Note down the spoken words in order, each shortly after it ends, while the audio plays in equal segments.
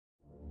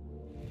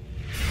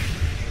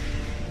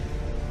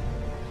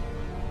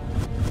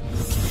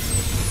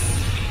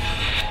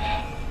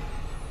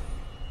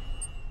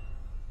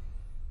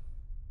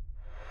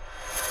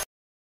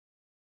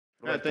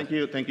Thank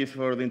you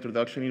for the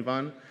introduction,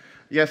 Ivan.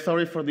 Yeah,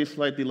 sorry for this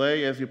slight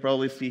delay. As you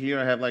probably see here,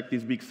 I have like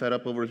this big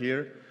setup over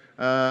here.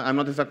 I'm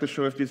not exactly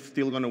sure if this is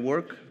still going to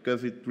work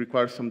because it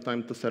requires some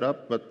time to set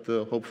up, but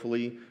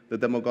hopefully the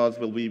demo gods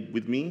will be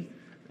with me,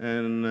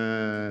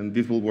 and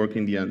this will work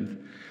in the end.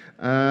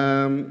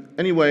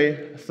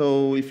 Anyway,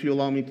 so if you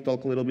allow me to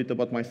talk a little bit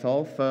about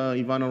myself,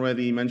 Ivan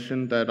already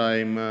mentioned that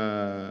I'm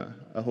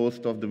a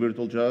host of the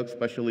Virtual Jug,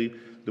 especially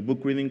the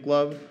book reading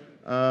club.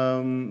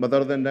 But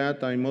other than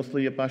that, I'm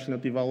mostly a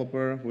passionate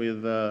developer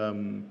with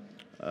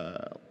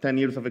 10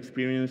 years of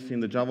experience in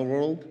the Java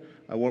world.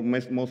 I work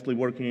mostly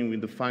working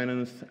with the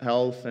finance,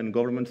 health, and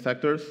government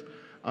sectors.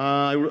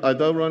 I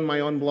do run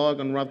my own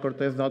blog on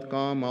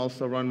robertocortez.com. I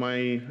also run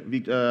my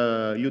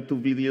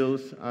YouTube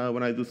videos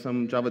when I do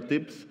some Java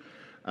tips,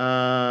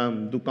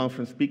 do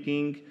conference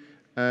speaking.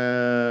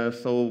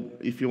 So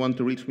if you want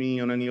to reach me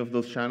on any of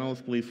those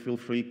channels, please feel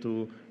free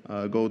to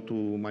go to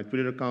my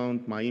Twitter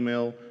account, my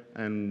email,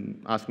 and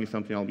ask me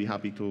something I'll be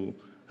happy to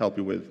help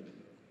you with.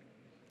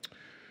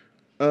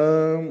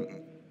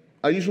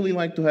 I usually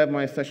like to have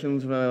my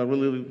sessions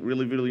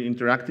really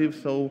interactive,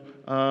 so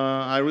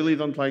I really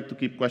don't like to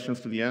keep questions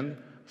to the end.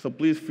 So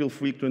please feel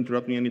free to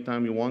interrupt me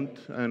anytime you want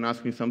and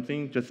ask me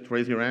something. Just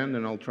raise your hand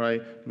and I'll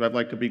try. We have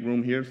like a big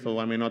room here, so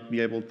I may not be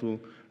able to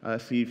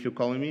see if you're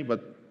calling me,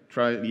 but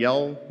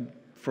yell,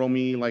 throw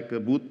me like a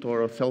boot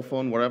or a cell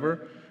phone,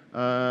 whatever,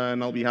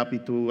 and I'll be happy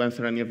to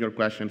answer any of your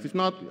questions. If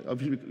not,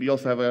 we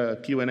also have a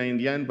Q&A in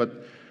the end,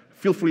 but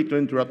feel free to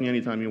interrupt me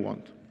anytime you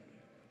want.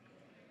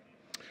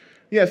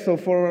 Yeah, so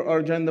for our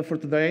agenda for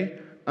today,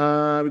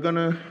 we're going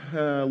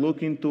to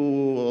look into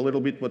a little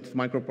bit what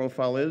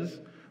MicroProfile is,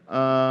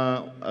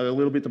 a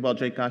little bit about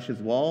JCache as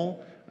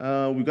well.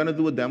 We're going to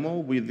do a demo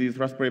with these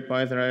Raspberry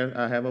Pis that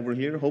I have over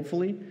here,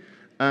 hopefully.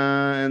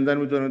 And then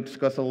we're going to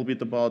discuss a little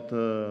bit about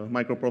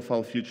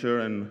MicroProfile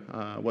future and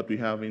what we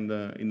have in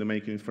the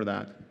makings for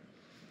that.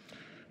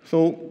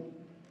 So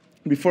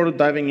before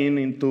diving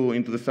into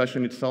the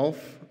session itself,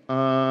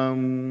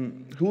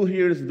 who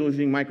here is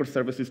using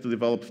microservices to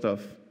develop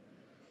stuff?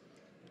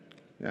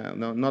 Yeah,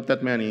 no, not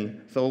that many.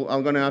 So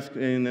I'm going to ask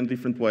in a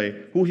different way.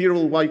 Who here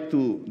would like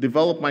to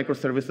develop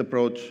microservice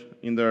approach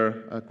in their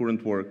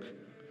current work?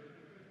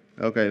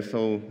 Okay,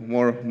 so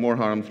more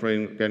arms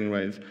getting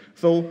raised.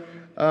 So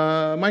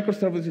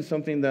microservice is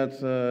something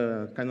that's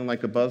kind of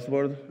like a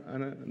buzzword,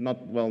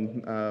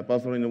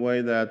 buzzword in a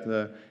way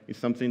that is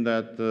something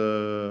that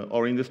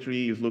our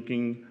industry is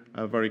looking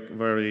with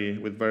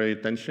very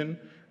attention.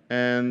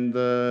 And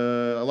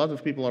a lot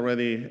of people are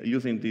already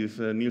using this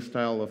new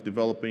style of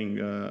developing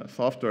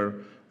software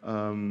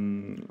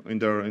in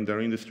their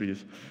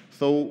industries.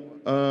 So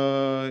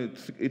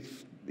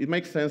it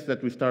makes sense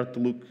that we start to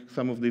look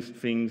some of these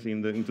things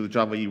into the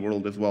Java EE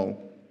world as well.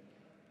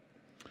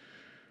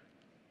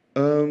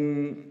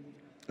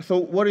 So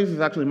what is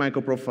actually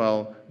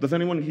MicroProfile? Does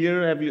anyone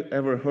here, have you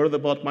ever heard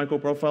about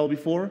MicroProfile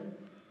before?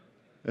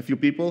 A few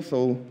people,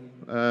 so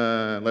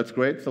that's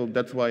great. So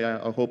that's why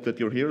I hope that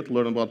you're here to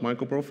learn about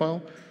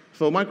MicroProfile.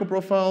 So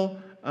MicroProfile,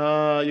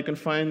 you can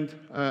find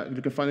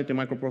it in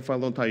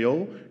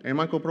microprofile.io, and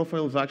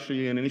MicroProfile is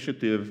actually an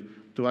initiative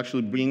to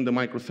actually bring the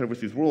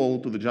microservices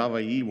world to the Java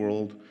EE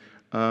world.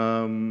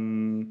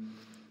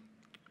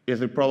 As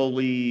you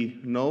probably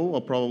know,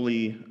 or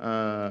probably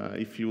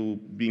if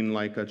you've been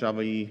like a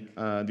Java EE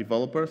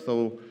developer.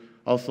 So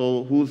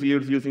also, who's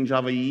here using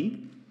Java EE?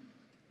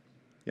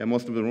 Yeah,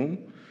 most of the room.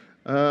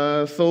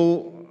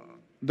 So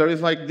there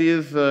is like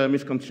this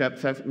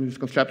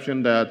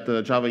misconception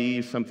that Java EE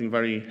is something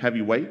very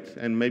heavyweight,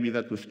 and maybe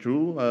that was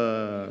true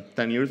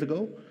 10 years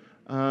ago,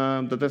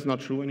 but that's not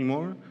true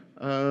anymore.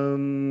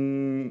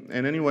 And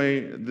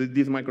anyway,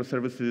 these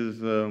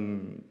microservices,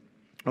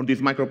 or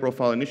this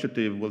MicroProfile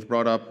initiative was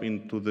brought up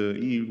into the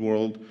EE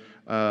world,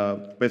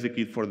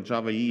 basically for the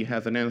Java EE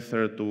has an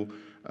answer to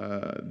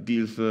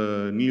this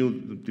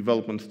new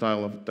development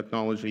style of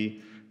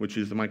technology, which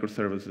is the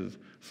microservices.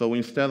 So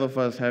instead of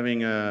us having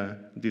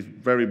this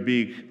very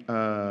big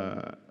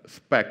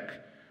spec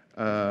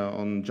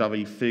on Java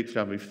EE6,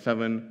 Java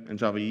EE7, and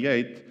Java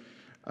EE8,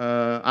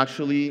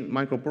 actually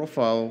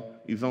MicroProfile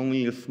is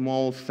only a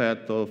small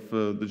set of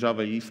the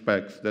Java EE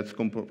specs that's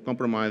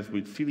compromised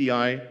with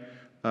CDI,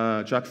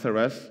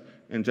 JAX-RS,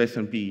 and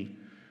JSON-PE.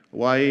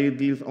 Why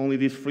only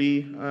these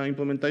three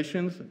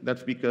implementations?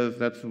 That's because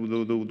that's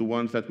the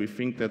ones that we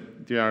think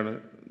that they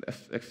are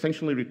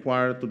essentially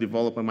required to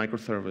develop a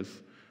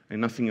microservice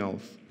and nothing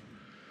else.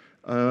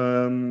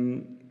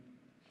 And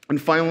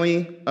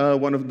finally,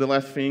 one of the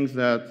last things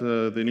that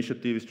the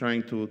initiative is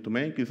trying to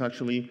make is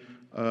actually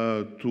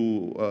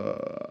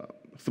to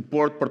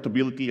support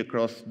portability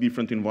across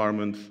different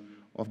environments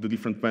of the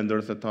different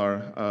vendors that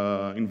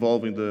are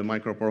involved in the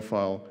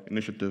MicroProfile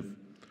initiative.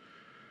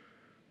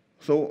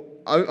 So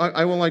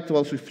I would like to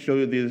also show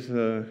you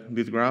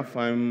this graph.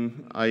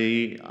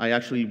 I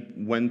actually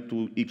went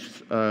to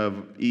each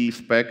EE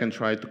spec and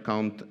tried to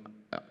count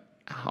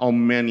how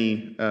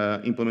many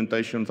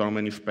implementations, how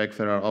many specs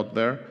there are out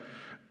there.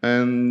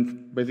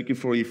 And basically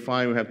for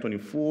E5 we have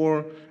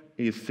 24,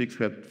 is 6,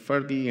 we had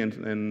 30,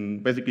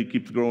 and basically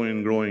keeps growing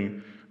and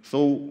growing.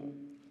 So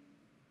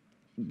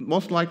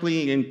most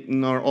likely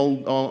in our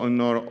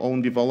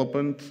own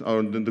development,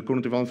 or the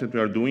current development that we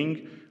are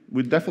doing,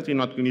 we're definitely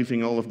not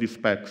using all of these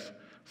specs.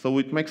 So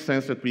it makes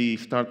sense that we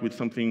start with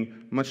something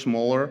much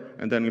smaller,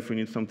 and then if we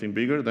need something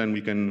bigger, then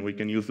we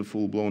can use the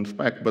full-blown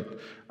spec. But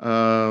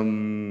I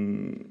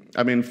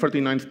mean,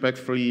 39 specs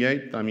for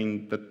E8. I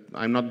mean, that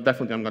I'm not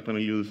going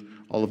to use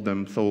all of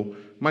them. So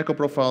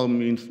MicroProfile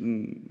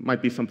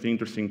might be something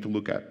interesting to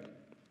look at.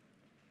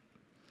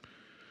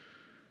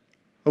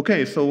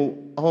 Okay, so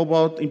how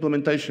about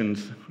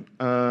implementations?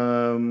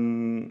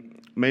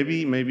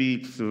 Maybe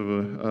it's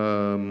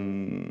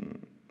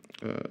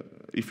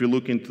if you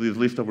look into this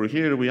list over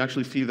here, we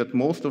actually see that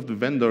most of the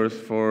vendors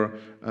for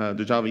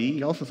the Java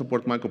EE also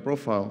support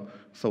MicroProfile.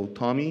 So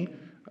Tommy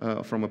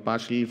from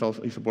Apache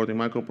is supporting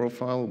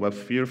MicroProfile,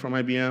 WebSphere from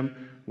IBM,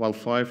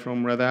 Wildfly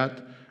from Red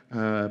Hat,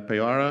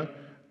 Payara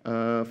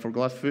for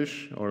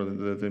Glassfish, or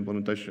the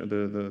implementation,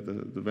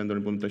 the vendor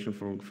implementation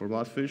for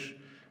Glassfish,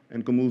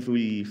 and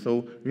Komuzui.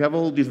 So we have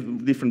all these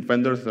different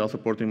vendors that are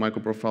supporting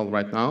MicroProfile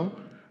right now.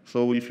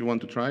 So if you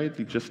want to try it,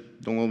 you just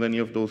download any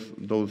of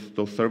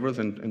those servers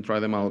and try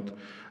them out.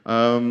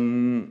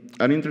 An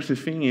interesting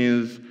thing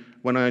is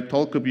when I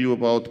talk to you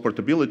about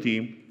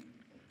portability,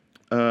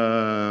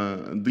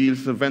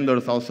 these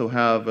vendors also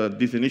have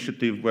this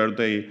initiative where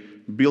they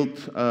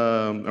built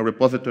a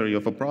repository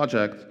of a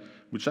project,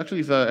 which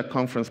actually is a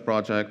conference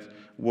project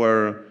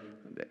where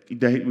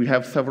we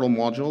have several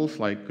modules,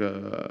 like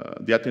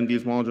the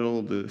attendees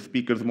module, the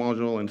speakers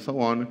module, and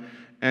so on.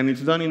 And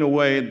it's done in a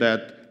way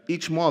that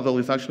each model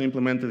is actually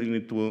implemented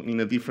in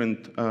a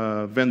different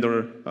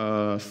vendor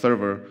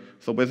server.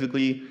 So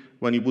basically,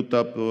 when you boot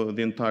up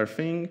the entire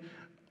thing,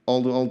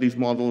 all these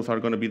models are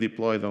going to be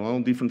deployed on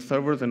all different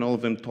servers, and all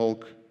of them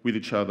talk with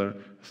each other.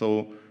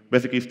 So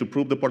basically, it's to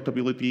prove the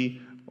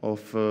portability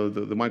of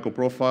the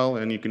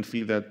MicroProfile, and you can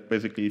see that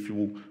basically if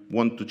you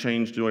want to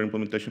change your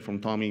implementation from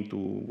Tommy to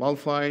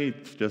Wildfly,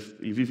 it's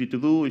easy to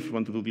do. If you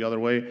want to do the other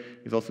way,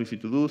 it's also easy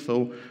to do.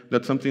 So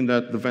that's something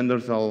that the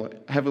vendors are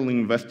heavily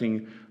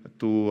investing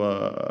to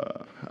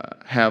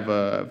have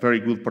a very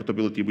good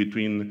portability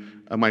between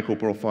a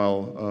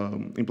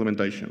MicroProfile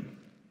implementation.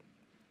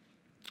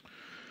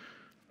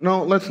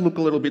 Now let's look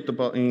a little bit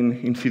about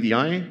in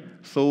CDI.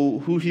 So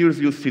who here has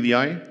used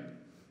CDI?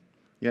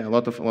 Yeah, a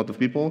lot of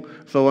people.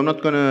 So I'm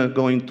not going to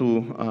go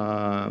into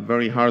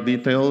very hard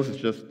details. It's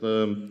just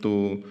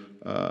to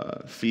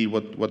see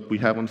what we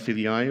have on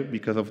CDI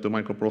because of the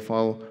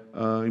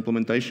MicroProfile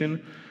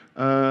implementation.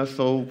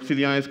 So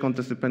CDI is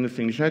context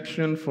dependency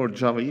injection for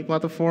Java EE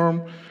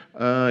platform.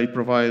 It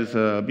provides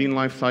a bean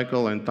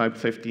lifecycle and type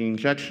safety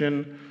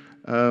injection.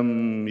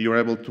 You're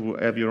able to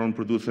have your own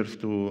producers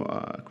to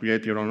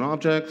create your own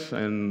objects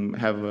and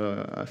have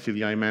a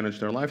CDI manage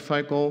their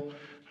lifecycle.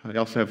 I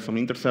also have some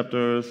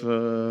interceptors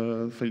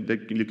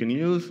that you can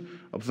use,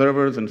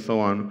 observers, and so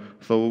on.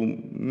 So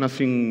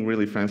nothing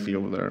really fancy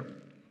over there.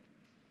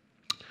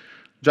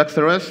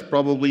 JaxRS,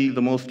 probably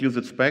the most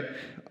used spec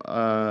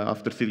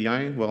after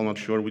CDI. Well, I'm not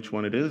sure which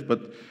one it is,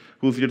 but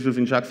who's here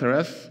using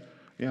JaxRS?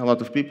 Yeah, a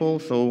lot of people.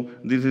 So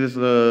this is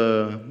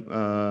the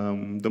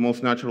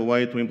most natural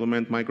way to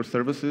implement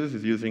microservices,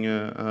 is using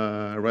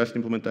a REST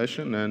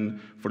implementation,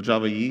 and for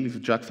Java EE, it's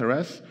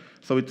JaxRS.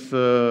 So it's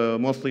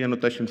mostly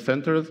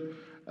annotation-centered,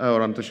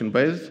 or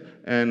annotation-based,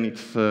 and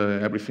it's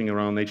everything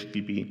around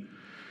HTTP.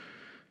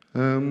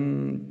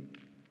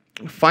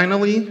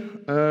 Finally,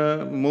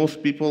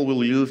 most people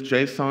will use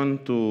JSON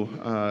to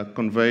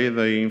convey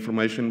the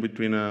information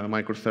between a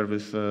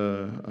microservice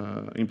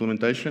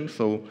implementation.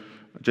 So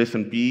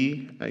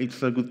JSON-P,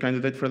 it's a good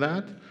candidate for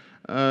that.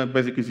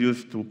 Basically, it's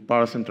used to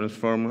parse and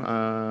transform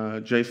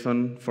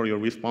JSON for your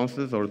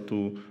responses or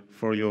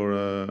for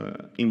your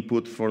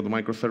input for the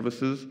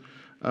microservices.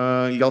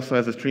 It also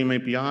has a stream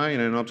API and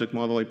an object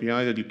model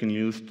API that you can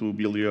use to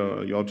build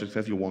your objects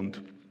as you want.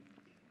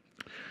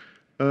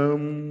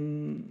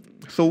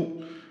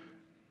 So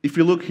if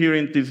you look here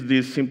into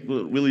this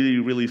simple,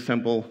 really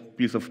simple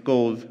piece of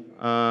code,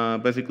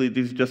 basically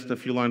this is just a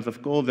few lines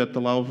of code that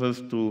allows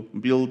us to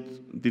build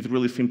this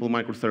really simple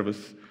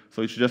microservice.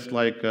 So it's just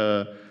like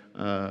a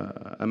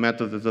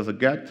method that does a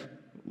get,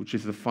 which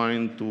is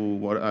defined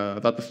to a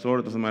data store,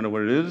 it doesn't matter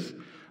where it is.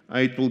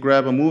 It will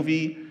grab a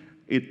movie,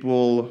 it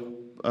will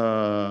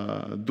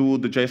do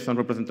the JSON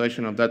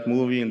representation of that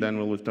movie, and then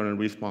will return a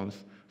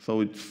response.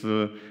 So it's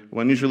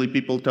when usually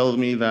people tell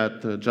me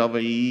that Java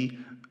EE,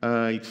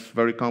 it's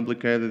very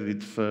complicated,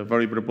 it's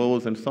very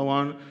verbose, and so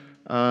on,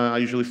 I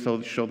usually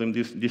show them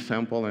this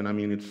sample, and I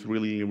mean it's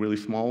really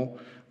small.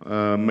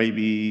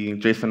 Maybe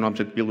JSON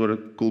object builder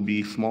could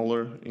be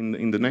smaller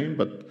in the name,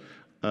 but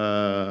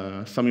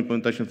some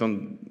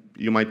implementations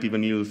you might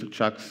even use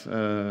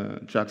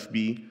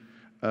JaxB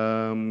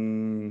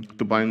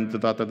to bind the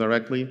data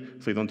directly,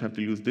 so you don't have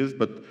to use this.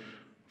 But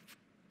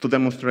to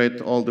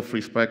demonstrate all the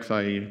free specs,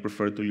 I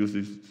prefer to use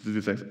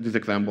this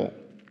example.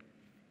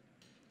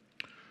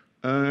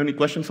 Any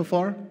questions so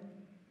far?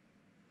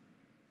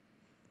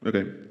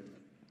 Okay.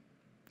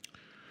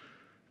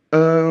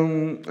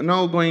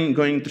 Now going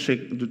to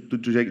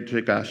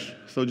JCache.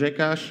 So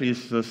JCache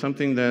is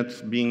something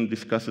that's being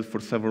discussed for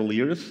several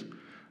years.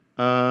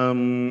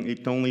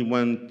 It only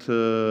went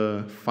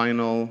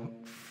final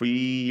 3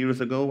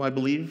 years ago, I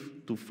believe,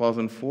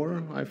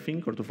 2004, I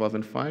think, or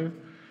 2005.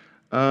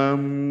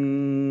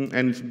 And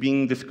it's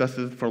being discussed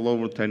for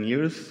over 10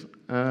 years.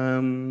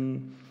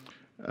 And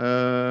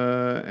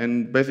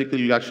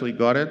basically, we actually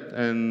got it,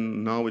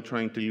 and now we're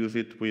trying to use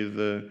it with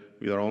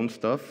our own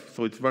stuff.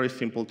 So it's very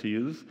simple to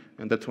use,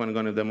 and that's what I'm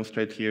going to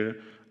demonstrate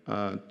here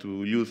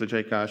to use the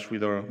JCache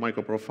with our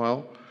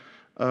MicroProfile.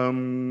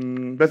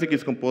 Basically,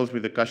 it's composed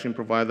with a caching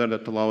provider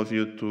that allows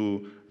you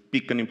to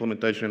pick an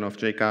implementation of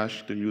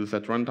JCache to use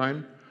at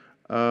runtime,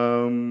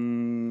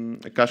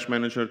 a cache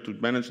manager to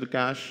manage the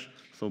cache,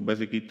 so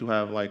basically to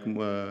have like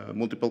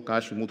multiple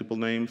cache with multiple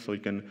names, so you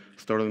can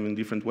store them in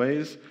different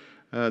ways,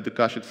 the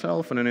cache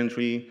itself, and an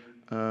entry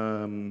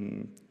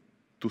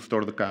to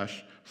store the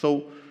cache.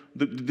 So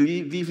the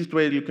easiest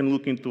way you can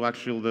look into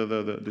actually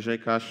the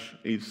JCache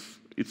is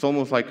it's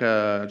almost like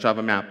a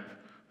Java map.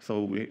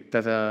 So it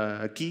has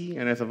a key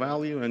and has a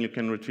value, and you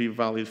can retrieve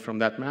values from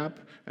that map,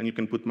 and you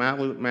can put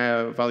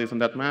values on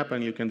that map,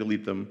 and you can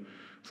delete them.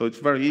 So it's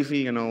very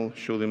easy, and I'll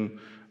show them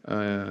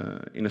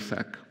in a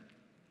sec.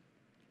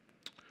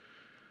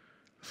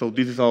 So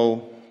this is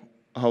how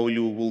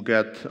you will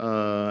get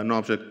an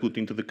object put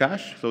into the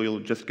cache. So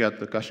you'll just get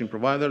the caching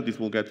provider. This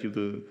will get you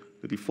the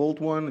default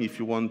one. If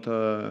you want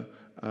a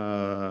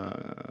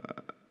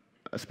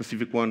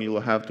specific one, you'll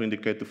have to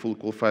indicate the full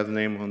qualified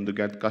name on the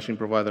get caching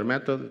provider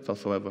method. It's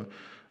also have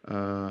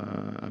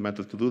a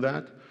method to do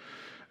that.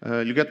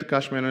 You get the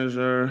cache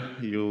manager,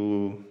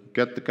 you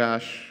get the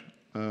cache.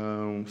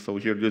 So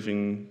here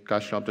using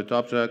cache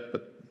object,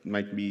 but it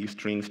might be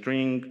string,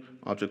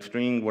 object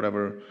string,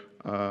 whatever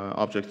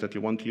objects that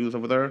you want to use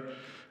over there.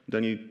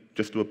 Then you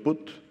just do a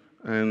put,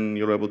 and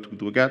you're able to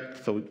do a get.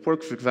 So it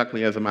works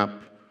exactly as a map,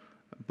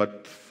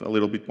 but a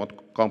little bit more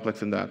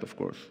complex than that, of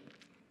course.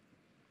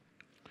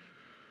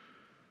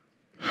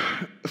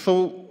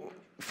 So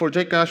for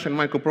JCache and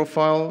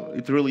MicroProfile,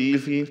 it's really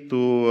easy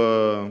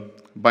to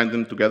bind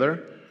them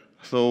together.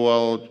 So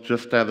I'll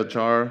just add a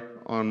jar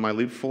on my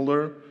lib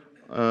folder.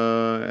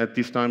 At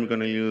this time, we're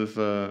going to use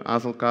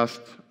Hazelcast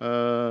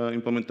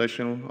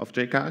implementation of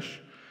JCache.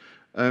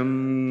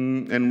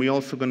 And we're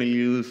also going to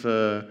use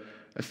a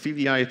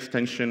CDI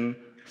extension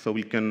so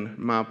we can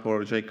map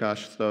our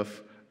JCache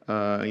stuff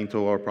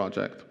into our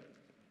project.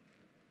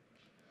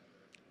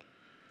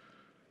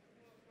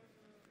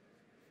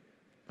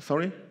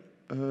 Sorry?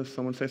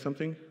 Someone say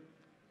something?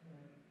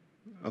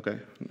 Okay,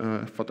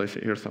 I thought I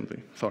hear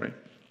something. Sorry.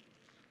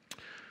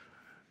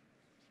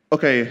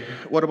 Okay,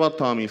 what about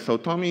Tommy? So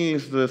Tommy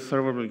is the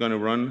server we're going to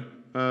run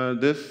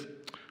this.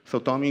 So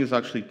Tommy is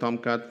actually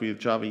Tomcat with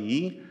Java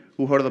EE.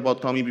 Who heard about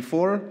Tommy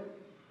before?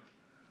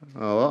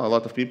 A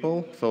lot of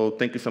people. So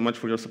thank you so much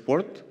for your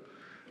support.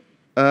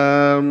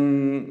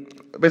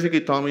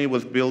 Basically, Tommy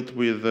was built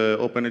with the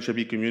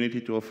OpenHAB community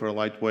to offer a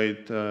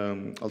lightweight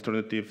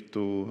alternative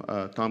to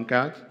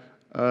Tomcat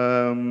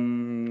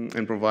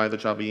and provide the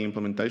Java EE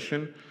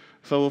implementation.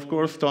 So of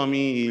course,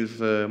 Tommy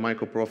is a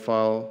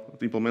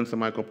MicroProfile, implements a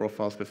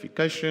MicroProfile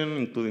specification,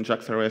 including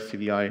JAX-RS,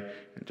 CDI,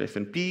 and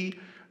JSON-P,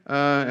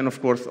 and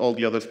of course, all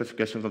the other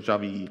specifications of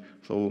Java EE.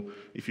 So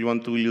if you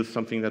want to use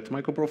something that's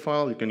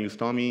MicroProfile, you can use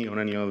Tommy on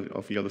any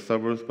of the other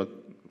servers, but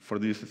for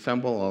this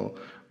example,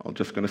 I'm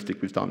just going to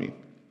stick with Tommy.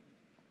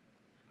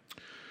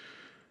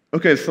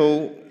 Okay,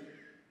 so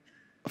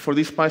for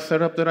this Pi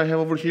setup that I have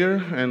over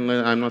here, and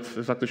I'm not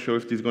exactly sure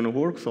if this is going to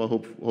work, so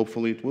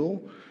hopefully it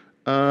will.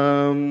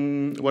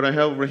 What I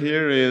have over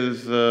here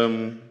is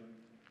 2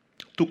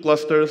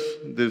 clusters.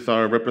 These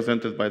are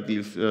represented by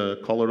these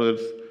colored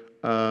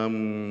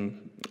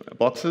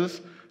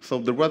boxes. So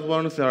the red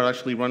ones are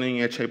actually running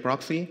HA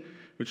proxy,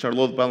 which are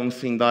load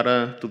balancing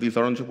data to these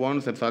orange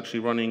ones. That's actually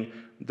running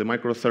the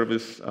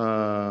microservice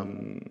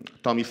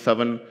Tommy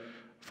 7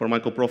 for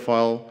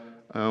MicroProfile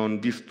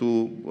on these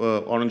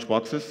 2 orange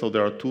boxes. So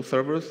there are 2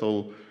 servers.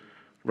 So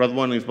red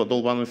one is load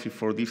balancing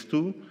for these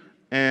 2.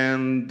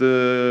 And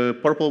the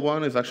purple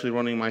one is actually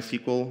running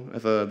MySQL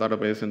as a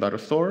database and data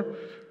store.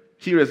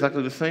 Here,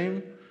 exactly the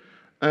same.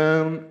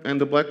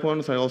 And the black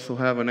ones, I also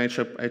have an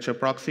HA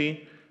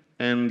proxy.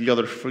 And the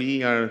other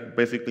 3 are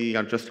basically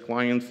just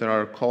clients that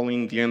are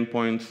calling the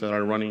endpoints that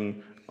are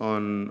running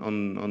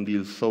on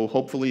these. So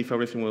hopefully, if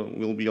everything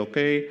will be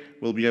okay,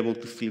 we'll be able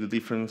to see the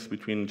difference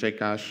between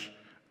JCache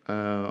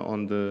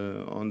on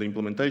the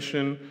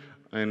implementation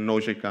and no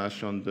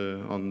JCache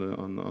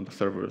on the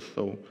servers.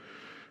 So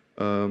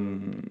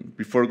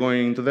before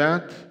going into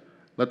that,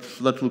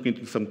 let's look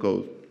into some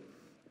code.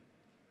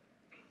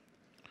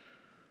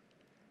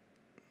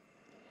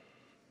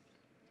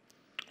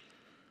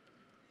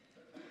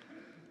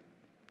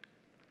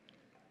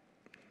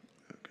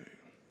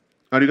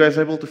 Are you guys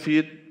able to see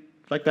it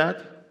like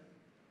that?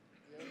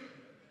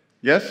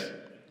 Yes?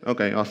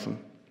 Okay, awesome.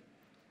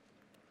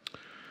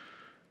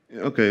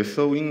 Okay,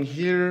 so in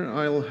here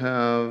I'll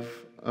have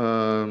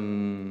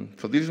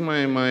So this is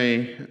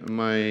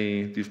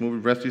this movie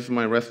REST. This is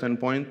my REST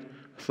endpoint.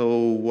 So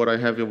what I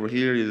have over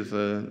here is,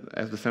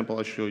 as the sample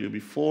I showed you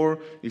before,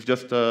 it's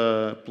just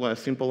a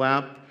simple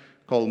app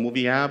called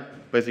Movie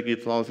App. Basically,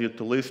 it allows you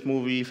to list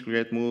movies,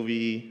 create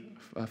movie,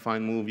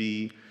 find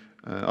movie,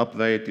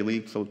 update,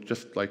 delete. So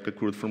just like a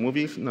CRUD for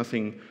movies,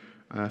 nothing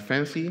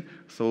fancy.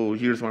 So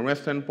here's my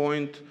REST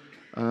endpoint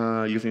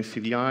using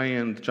CDI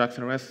and JAX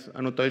and REST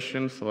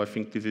annotation. So I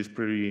think this is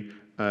pretty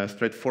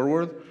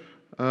straightforward.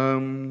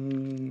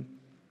 And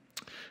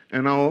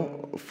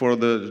now for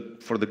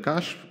the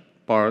cache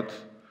part,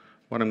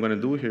 what I'm going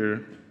to do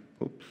here,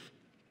 oops,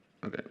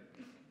 okay.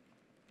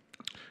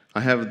 I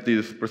have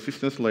this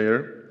persistence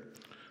layer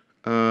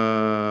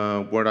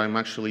where I'm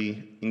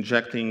actually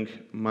injecting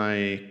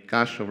my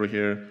cache over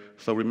here.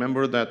 So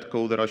remember that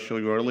code that I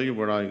showed you earlier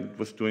where I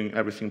was doing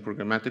everything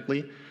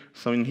programmatically?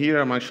 So in here,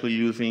 I'm actually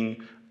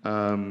using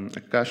a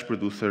cache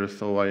producer,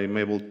 so I'm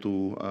able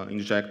to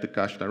inject the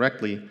cache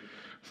directly.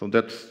 So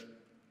that's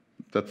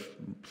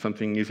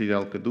something easy that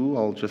I could do.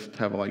 I'll just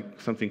have like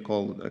something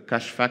called a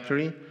cache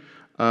factory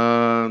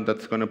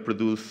that's going to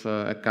produce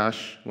a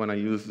cache when I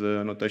use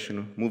the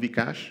notation movie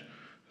cache.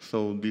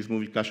 So this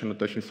movie cache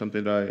annotation is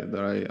something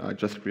that I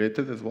just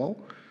created as well.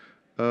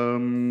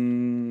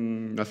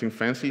 Nothing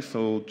fancy,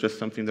 so just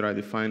something that I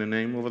define a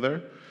name over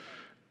there.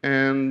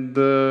 And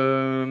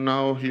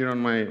now here on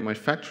my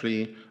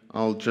factory,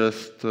 I can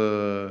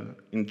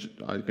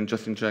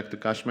just inject the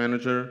cache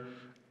manager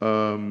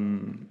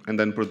and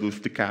then produce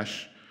the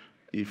cache.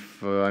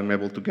 If I'm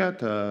able to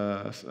get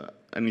an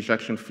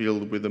injection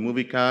field with the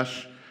movie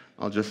cache,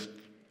 I'll just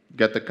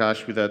get the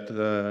cache with that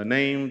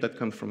name that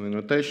comes from the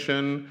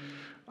notation.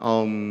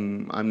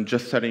 I'm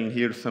just setting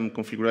here some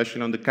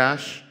configuration on the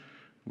cache,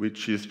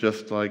 which is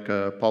just like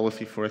a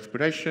policy for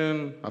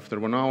expiration. After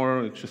 1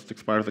 hour, it just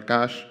expires the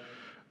cache.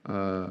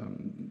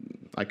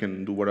 I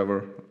can do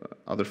whatever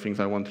other things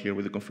I want here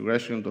with the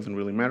configuration, doesn't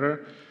really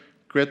matter.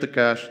 Create the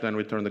cache, then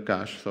return the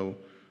cache. So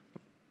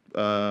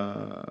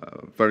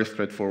very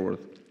straightforward.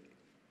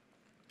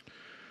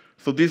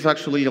 So this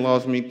actually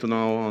allows me to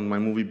now, on my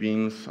movie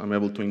beans, I'm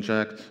able to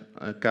inject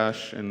a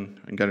cache and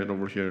get it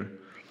over here.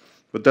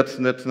 But that's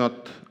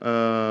not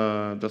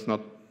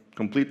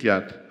complete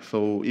yet.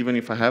 So even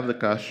if I have the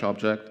cache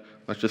object,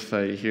 let's just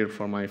say here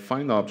for my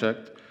find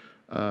object,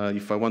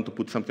 if I want to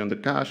put something on the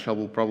cache, I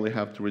will probably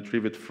have to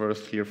retrieve it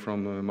first here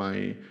from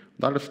my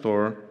data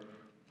store,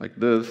 like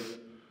this.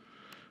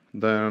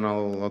 Then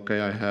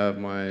I have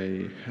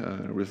my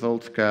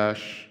results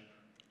cache.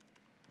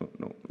 Oh,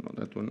 no, not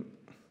that one.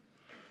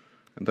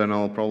 And then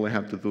I'll probably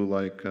have to do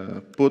like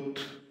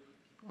put.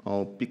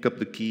 I'll pick up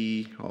the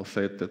key. I'll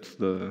say that's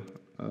the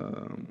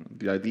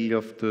ID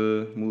of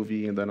the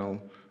movie, and then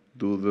I'll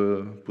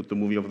put the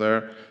movie over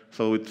there.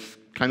 So it's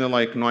kind of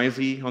like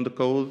noisy on the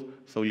code.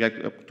 So you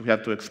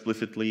have to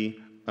explicitly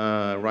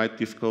write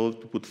this code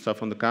to put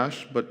stuff on the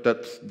cache. But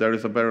there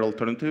is a better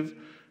alternative,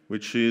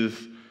 which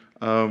is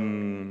a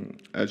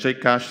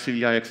JCache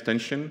CDI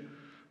extension.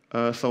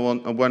 So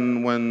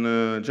when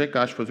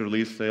JCache was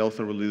released, they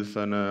also released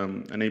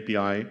an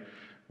API,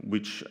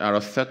 which are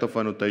a set of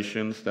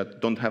annotations that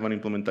don't have an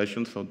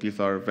implementation. So these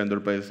are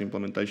vendor-based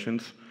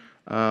implementations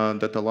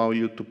that allow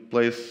you to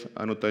place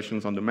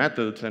annotations on the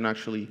methods and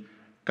actually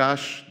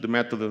cache the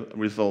method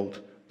result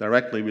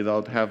directly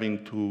without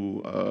having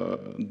to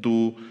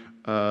do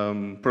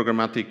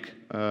programmatic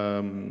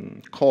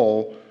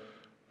call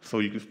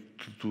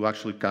to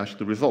actually cache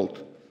the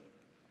result.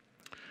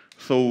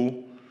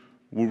 So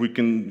what we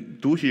can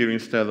do here,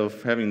 instead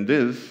of having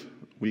this,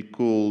 we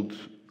could,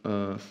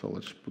 so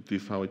let's put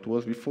this how it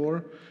was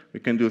before. We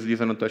can do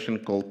this annotation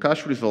called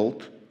cache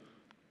result.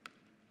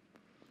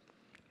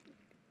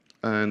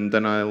 And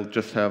then I'll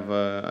just have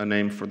a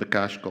name for the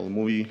cache called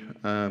movie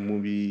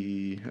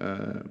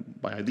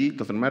by ID,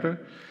 doesn't matter.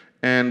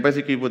 And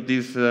basically what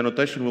this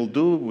annotation will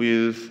do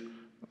is,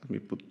 let me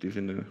put this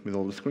in the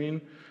middle of the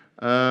screen.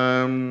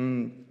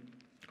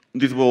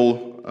 This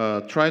will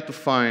try to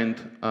find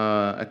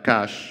a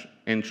cache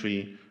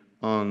entry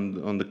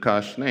on the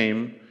cache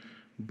name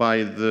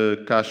by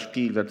the cache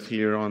key that's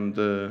here on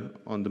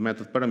the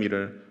method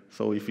parameter.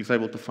 So if it's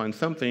able to find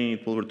something,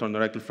 it will return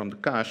directly from the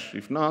cache.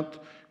 If not,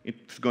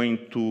 it's going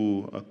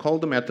to call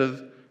the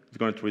method, it's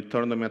going to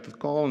return the method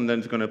call, and then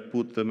it's going to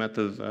put the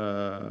method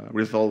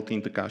result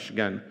into cache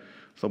again.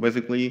 So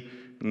basically,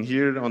 in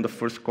here on the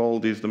first call,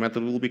 the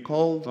method will be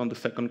called. On the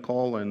second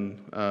call and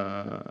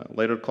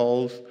later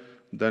calls,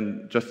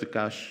 then just the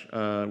cache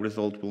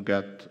result will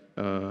get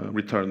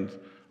returned,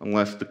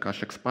 unless the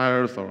cache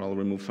expires, or I'll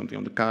remove something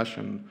on the cache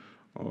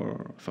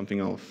or something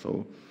else.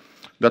 So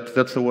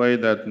that's a way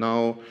that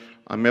now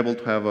I'm able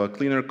to have a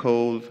cleaner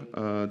code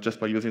just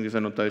by using this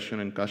annotation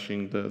and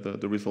caching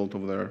the result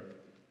over there.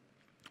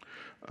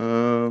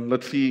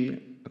 Let's see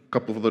a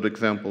couple of other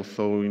examples.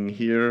 So in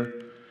here,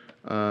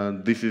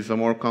 this is a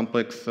more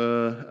complex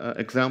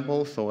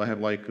example. So I have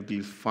like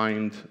these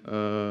find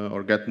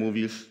or get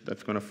movies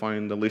that's going to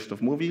find a list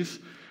of movies.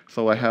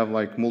 So I have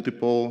like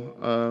multiple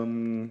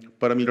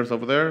parameters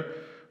over there.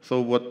 So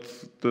what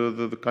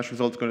the cache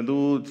result is going to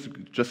do, it's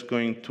just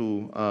going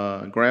to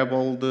grab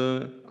all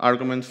the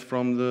arguments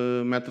from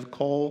the method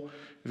call.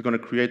 It's going to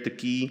create the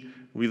key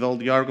with all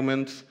the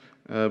arguments.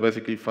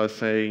 Basically, if I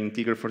say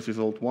integer first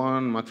result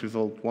 1, max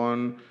result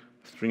 1,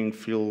 string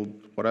field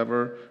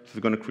whatever, so it's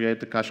going to create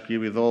the cache key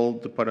with all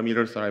the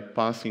parameters that I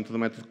pass into the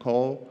method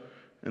call,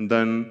 and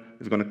then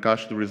it's going to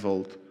cache the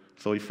result.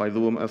 So if I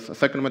do a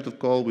second method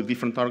call with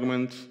different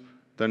arguments,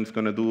 then it's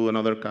going to do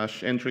another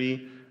cache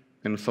entry,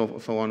 and so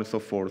on and so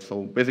forth.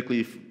 So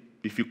basically,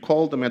 if you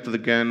call the method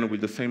again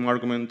with the same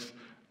arguments,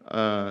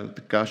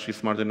 the cache is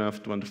smart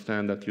enough to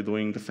understand that you're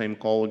doing the same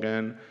call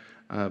again,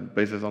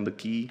 based on the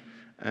key,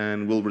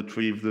 and will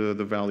retrieve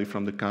the value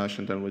from the cache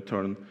and then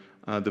return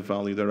the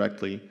value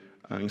directly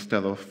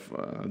instead of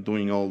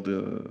doing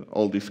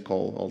all this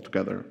call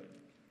altogether.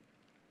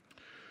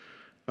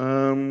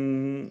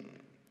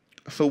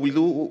 So we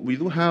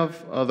do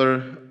have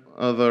other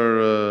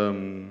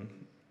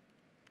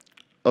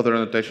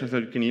annotations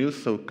that you can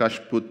use. So cache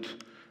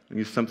put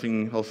is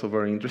something also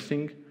very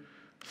interesting.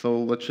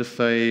 So let's just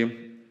say,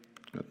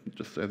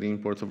 just add the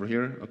imports over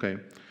here. Okay.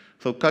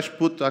 So cache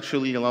put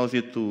actually allows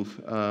you to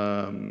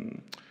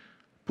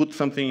put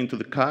something into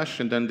the cache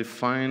and then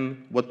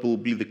define what will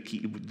be the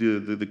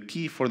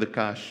key for the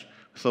cache.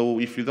 So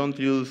if you don't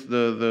use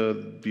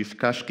this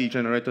cache key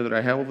generator that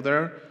I have over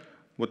there,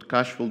 what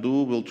cache will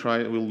do,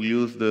 we'll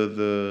use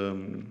the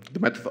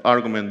method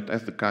argument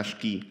as the cache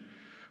key.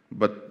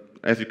 But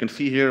as you can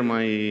see here,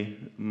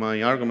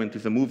 my argument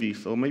is a movie,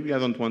 so maybe I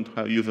don't want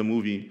to use a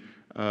movie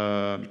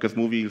because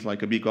movie is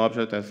like a big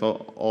object, as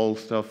all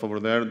stuff over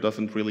there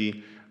doesn't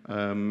really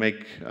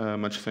make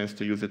much sense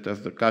to use it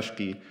as the cache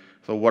key.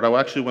 So what I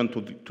actually want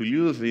to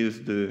use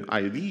is the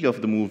ID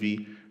of the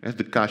movie as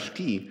the cache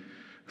key.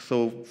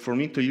 So for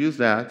me to use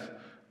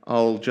that,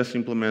 I'll just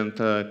implement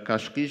a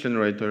cache key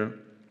generator,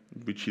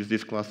 which is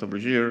this class over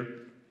here.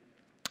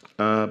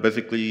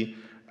 Basically,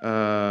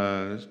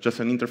 it's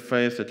just an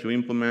interface that you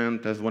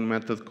implement as one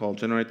method called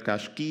generate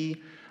cache key.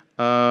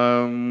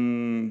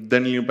 Then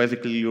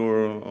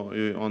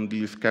you're on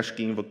this cache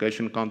key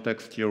invocation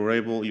context,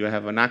 you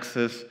have an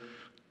access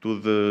to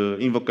the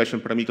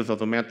invocation parameters of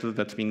the method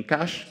that's been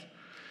cached.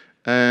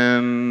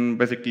 And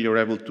basically, you're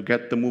able to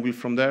get the movie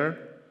from there,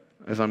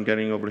 as I'm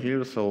getting over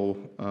here. So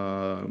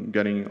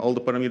getting all the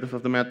parameters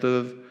of the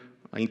method,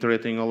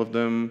 iterating all of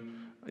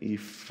them,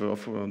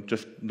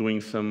 just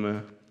doing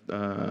some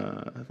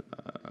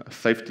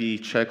safety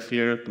checks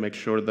here to make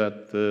sure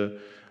that the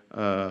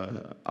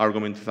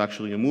argument is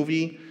actually a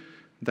movie.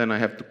 Then I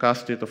have to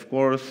cast it, of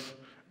course.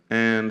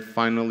 And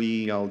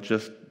finally, I'll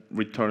just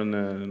return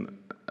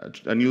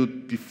a new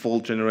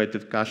default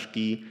generated cache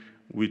key,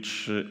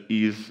 which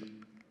is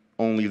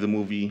only the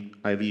movie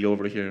ID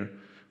over here.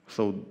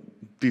 So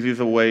this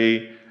is a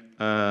way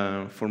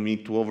for me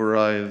to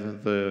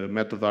override the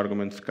method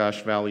argument's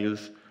cache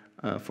values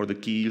for the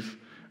keys.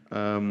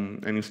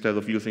 And instead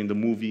of using the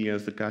movie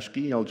as the cache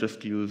key, I'll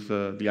just use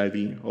the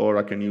ID, or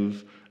I can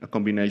use a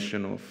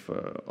combination of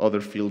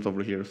other fields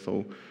over here.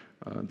 So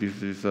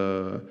this is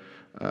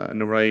an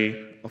array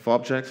of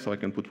objects, so I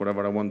can put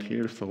whatever I want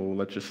here. So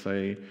let's just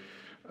say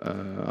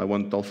I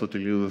want also to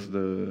use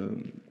the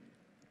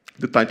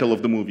title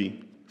of the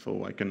movie.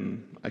 So I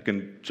can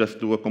just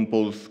do a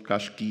compose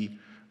cache key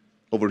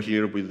over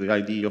here with the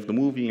ID of the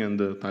movie and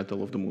the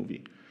title of the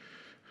movie.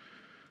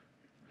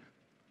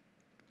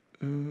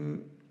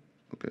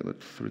 Okay,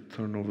 let's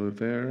return over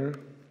there.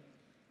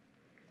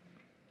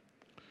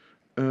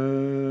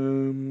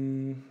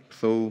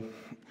 So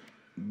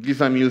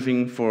this I'm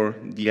using for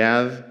the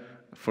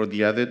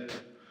edit.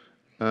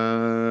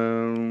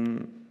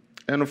 And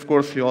of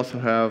course, you also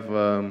have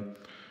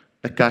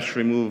a cache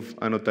remove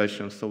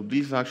annotation. So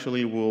this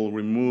actually will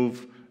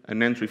remove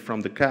an entry from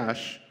the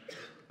cache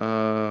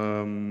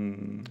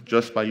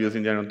just by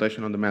using the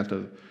annotation on the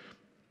method.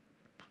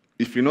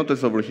 If you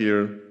notice over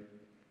here,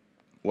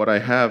 what I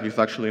have is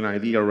actually an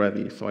ID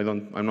already, so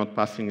I'm not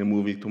passing a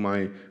movie to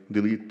my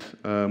delete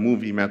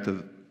movie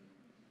method.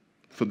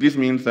 So this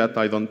means that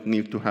I don't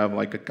need to have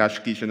like a cache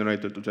key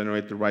generator to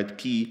generate the right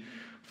key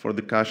for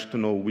the cache to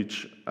know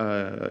which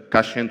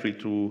cache entry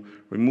to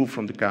remove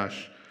from the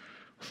cache.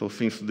 So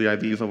since the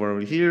ID is over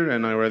here,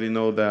 and I already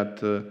know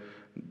that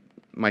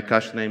my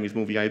cache name is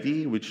movie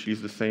ID, which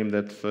is the same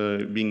that's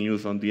being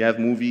used on the add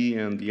movie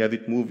and the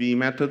edit movie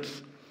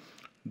methods,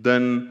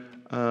 then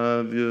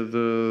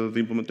the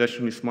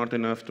implementation is smart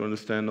enough to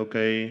understand,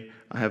 okay,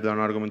 I have an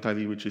argument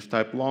ID which is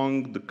type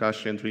long, the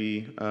cache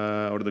entry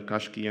or the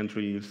cache key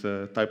entry is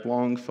type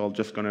long, so I'm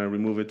just going to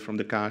remove it from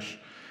the cache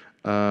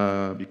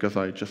because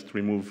I just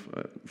remove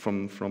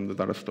from the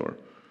data store.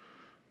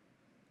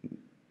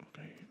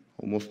 Okay,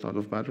 almost out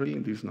of battery,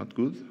 this is not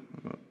good.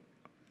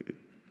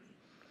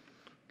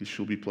 This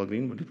should be plugged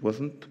in, but it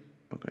wasn't.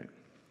 Okay.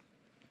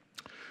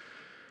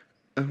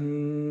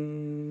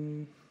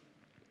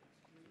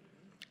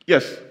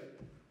 Yes.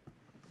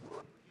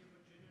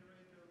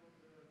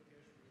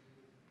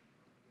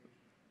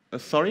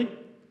 Sorry?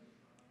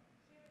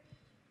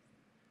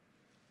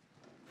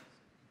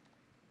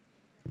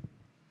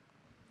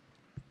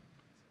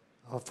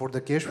 For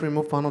the cache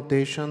remove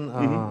annotation,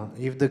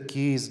 if the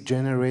key is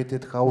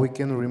generated, how we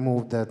can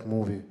remove that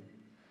movie?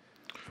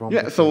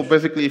 Yeah, so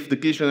basically if the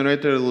key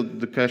generator,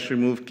 the cache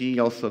remove key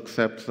also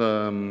accepts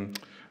a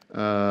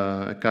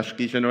cache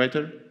key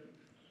generator.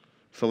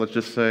 So let's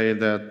just say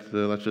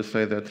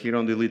that here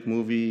on delete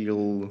movie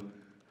you'll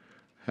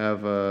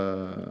have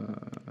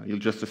you'll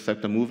just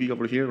accept a movie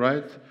over here,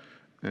 right?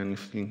 And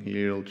in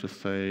here you'll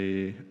just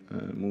say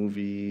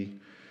movie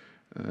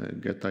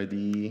get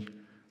ID.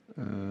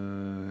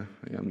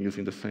 Yeah, I'm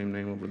using the same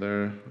name over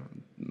there.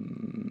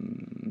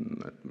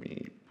 Let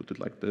me put it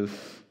like this.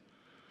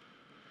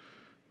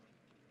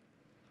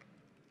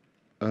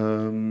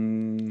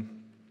 And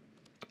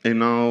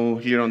now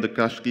here on the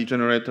cache key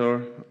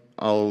generator,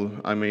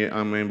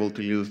 I'm able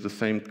to use the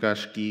same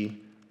cache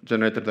key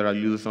generator that I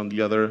use on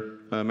the other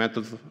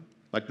methods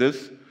like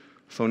this.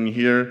 So in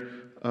here,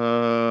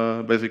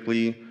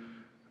 basically,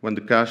 when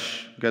the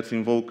cache gets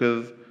invoked,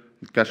 the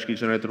cache key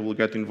generator will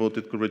get invoked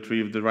to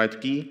retrieve the right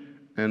key,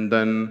 and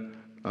then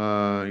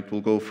it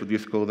will go through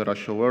this code that I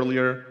showed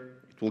earlier.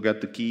 It will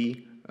get the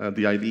key,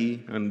 the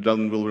ID, and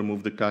then will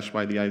remove the cache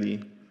by the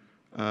ID.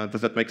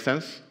 Does that make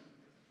sense?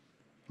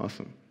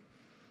 Awesome.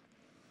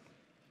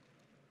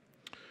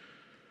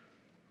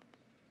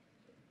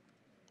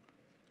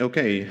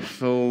 Okay,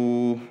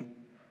 so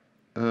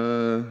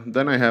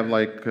then I have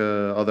like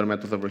other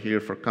methods over here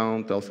for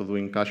count, also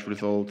doing cache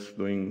results,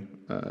 doing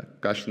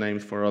cache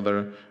names for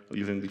other,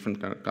 using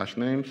different cache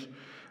names.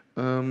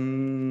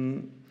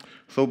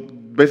 So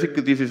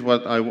basically this is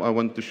what I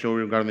want to show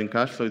you regarding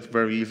cache. So it's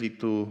very easy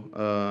to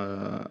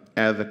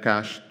add a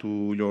cache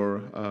to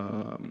your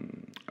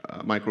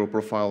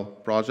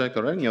MicroProfile project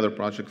or any other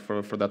project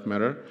for that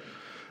matter.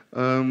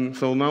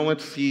 So now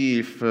let's see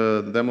if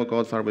the demo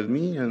codes are with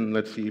me, and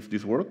let's see if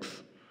this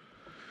works.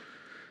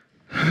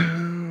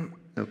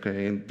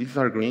 Okay, and these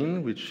are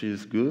green, which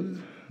is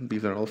good.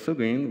 These are also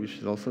green, which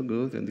is also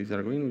good, and these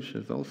are green, which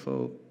is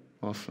also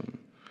awesome.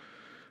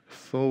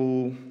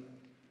 So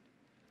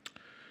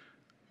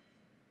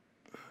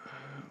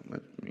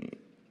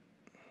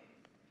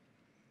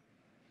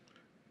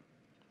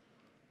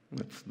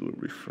let's do a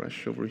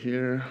refresh over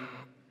here.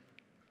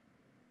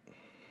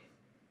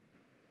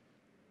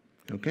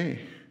 Okay,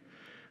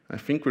 I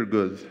think we're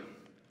good.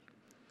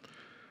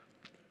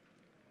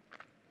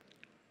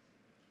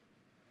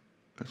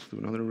 Let's do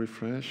another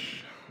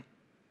refresh.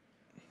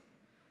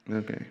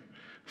 Okay,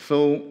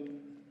 so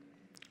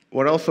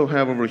what I also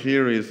have over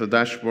here is a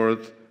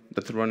dashboard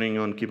that's running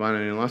on Kibana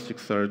and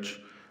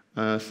Elasticsearch.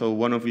 So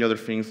one of the other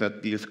things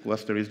that this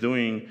cluster is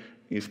doing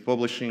is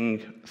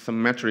publishing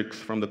some metrics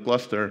from the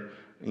cluster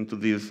into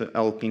this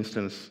elk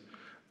instance.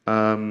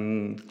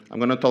 I'm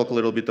going to talk a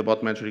little bit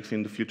about metrics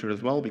in the future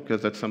as well,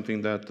 because that's something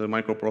that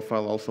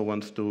MicroProfile also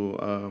wants to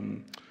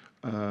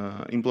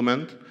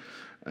implement.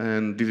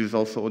 And this is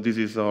our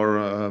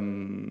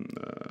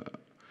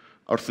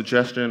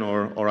suggestion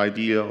or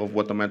idea of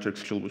what the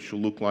metrics should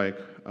look like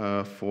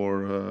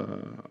for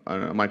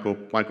a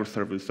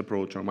microservice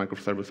approach or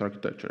microservice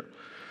architecture.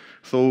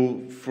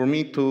 So for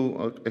me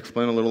to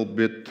explain a little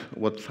bit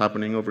what's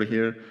happening over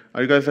here,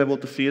 are you guys able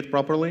to see it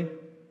properly?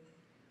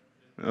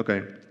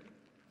 Okay.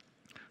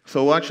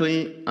 So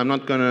actually, I'm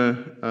not going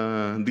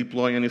to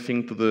deploy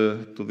anything to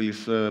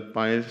these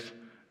pies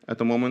at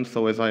the moment.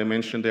 So as I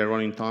mentioned, they're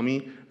running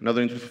Tommy.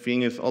 Another interesting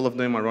thing is all of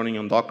them are running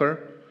on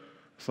Docker.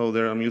 So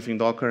I'm using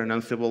Docker and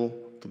Ansible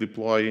to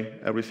deploy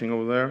everything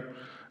over there.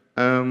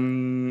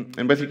 And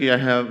basically, I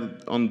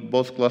have on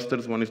both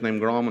clusters, one is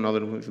named Grom,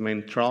 another is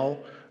named Tral.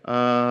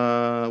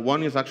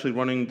 One is actually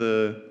running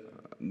the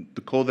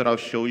code that I'll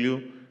show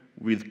you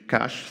with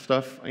cache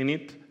stuff in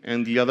it,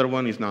 and the other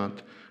one is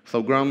not.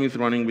 So Grom is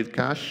running with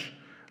cache.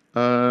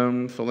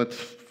 So let's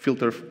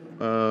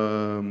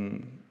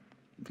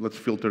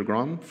filter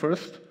Grom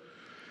first.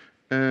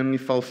 And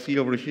if I'll see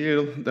over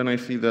here, then I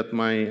see that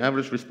my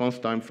average response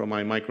time from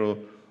my micro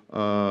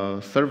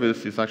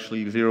service is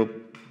actually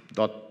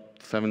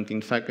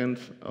 0.17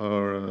 seconds,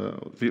 or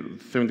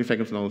 17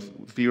 seconds, no,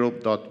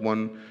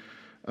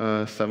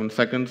 0.17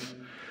 seconds.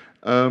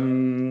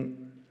 And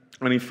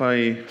if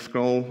I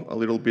scroll a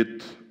little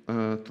bit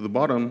to the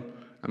bottom,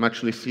 I'm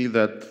actually see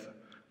that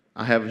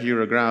I have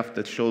here a graph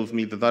that shows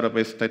me the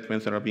database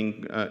statements that are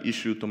being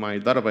issued to my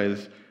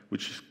database,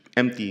 which is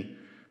empty.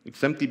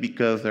 It's empty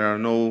because there are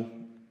no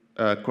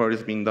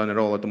queries being done at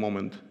all at the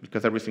moment,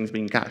 because everything's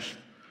being cached.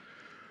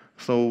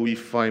 So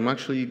if I'm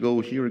actually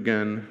go here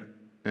again,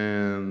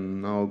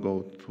 and now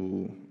go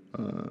to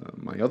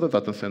my other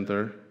data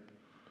center,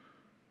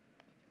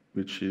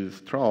 which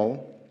is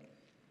Tral,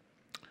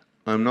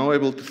 I'm now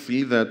able to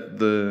see that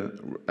the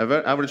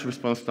average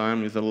response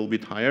time is a little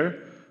bit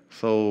higher,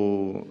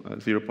 so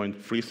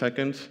 0.3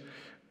 seconds.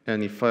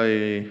 And if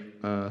I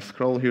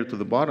scroll here to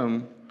the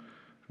bottom,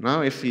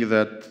 now I see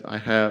that I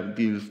have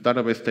this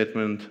database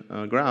statement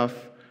graph.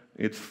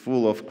 It's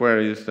full of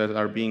queries that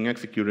are being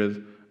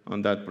executed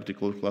on that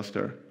particular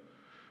cluster.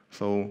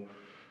 So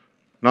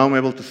now I'm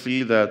able to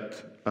see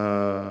that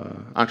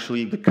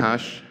actually the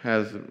cache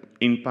has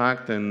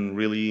impact and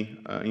really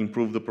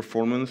improved the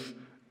performance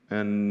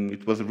and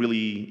it was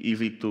really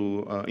easy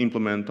to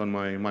implement on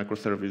my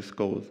microservice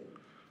code.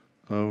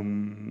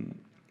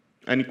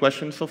 Any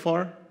questions so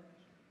far?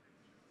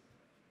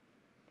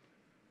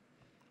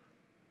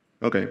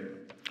 Okay.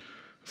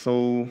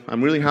 So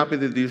I'm really happy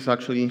that this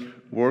actually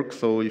works.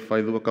 So if I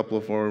do a couple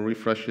of more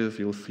refreshes,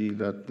 you'll see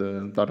that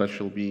the data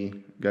should be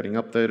getting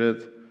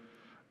updated.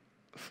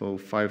 So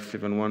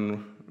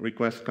 571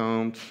 request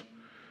counts,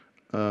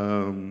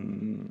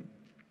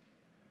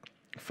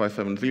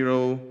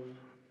 570.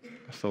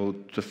 So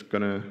just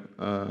gonna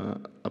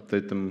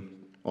update them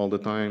all the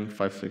time.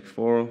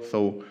 564.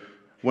 So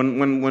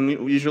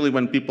usually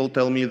when people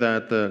tell me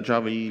that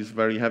Java EE is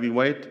very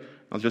heavyweight,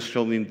 I'll just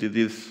show them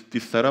this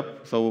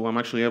setup. So I'm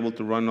actually able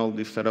to run all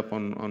this setup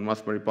on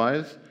Raspberry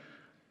Pis.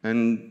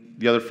 And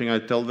the other thing I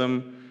tell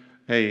them,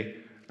 hey,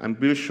 I'm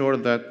pretty sure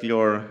that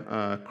your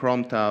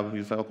Chrome tab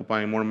is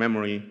occupying more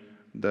memory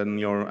than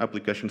your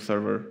application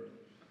server.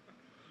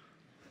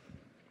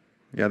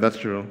 Yeah, that's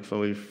true.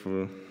 So if,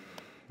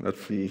 let's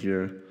see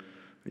here,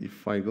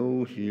 if I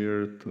go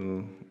here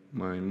to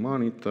my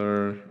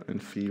monitor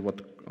and see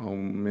how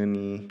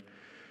many,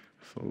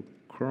 so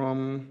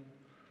Chrome,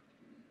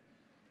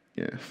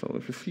 yeah, so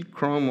if you see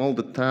Chrome, all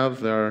the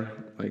tabs are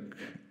like,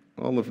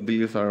 all of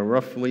these are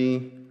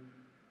roughly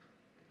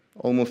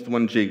almost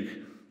 1 gig,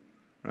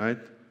 right?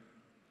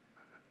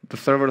 The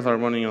servers are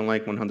running on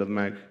like 100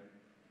 meg.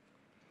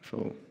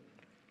 So,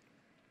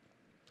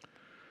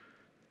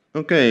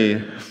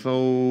 okay,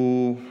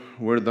 so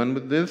we're done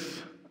with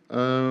this.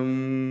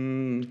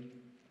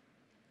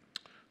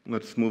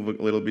 Let's move a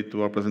little bit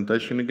to our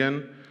presentation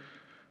again.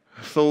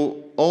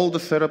 So all the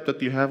setup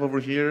that you have over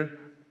here,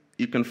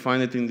 you can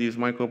find it in this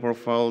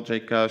MicroProfile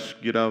JCache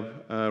GitHub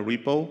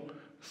repo.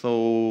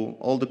 So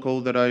all the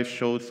code that I've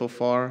showed so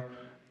far,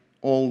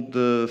 all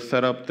the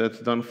setup that's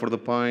done for the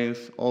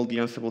Pis, all the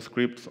Ansible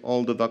scripts,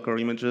 all the Docker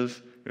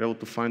images, you're able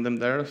to find them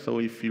there. So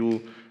if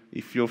you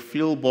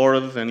feel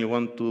bored and you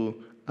want to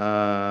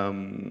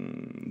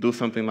do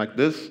something like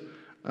this,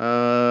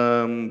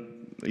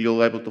 you'll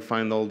be able to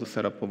find all the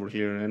setup over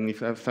here. And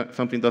if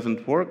something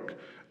doesn't work,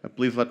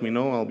 please let me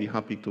know. I'll be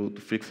happy to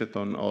fix it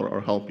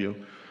or help you.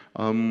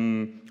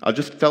 I'll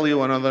just tell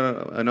you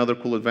another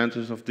cool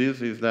advantage of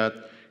this is that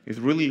it's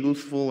really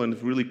useful and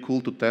it's really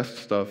cool to test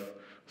stuff.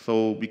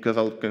 So because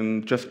I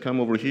can just come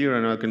over here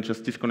and I can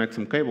just disconnect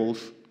some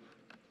cables,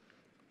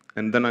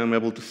 and then I'm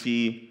able to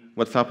see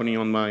what's happening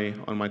on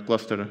my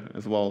cluster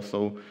as well.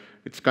 So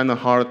it's kind of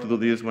hard to do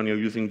this when you're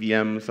using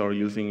VMs or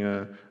using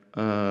an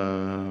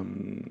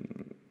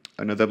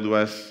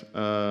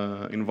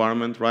AWS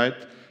environment, right?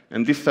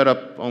 And this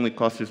setup only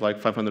costs you like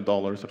 $500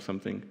 or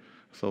something.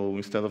 So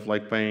instead of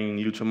like paying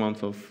huge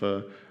amounts of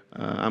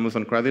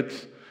Amazon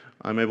credits,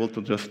 I'm able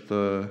to just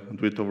do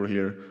it over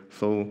here.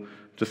 So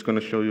just going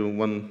to show you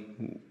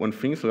one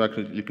thing, so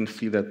actually you can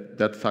see that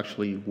that's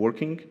actually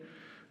working.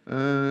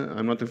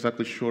 I'm not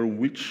exactly sure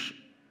which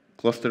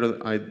cluster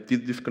I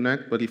did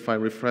disconnect, but if I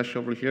refresh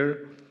over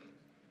here,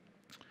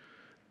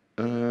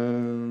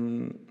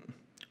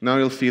 now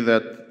you'll see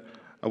that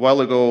a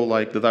while ago,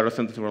 like the data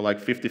centers were like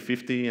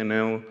 50-50, and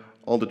now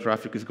all the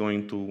traffic is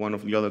going to one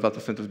of the other data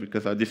centers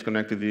because I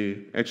disconnected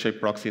the H-shape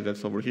proxy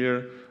that's over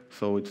here,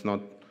 so it's not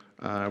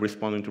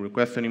responding to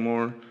requests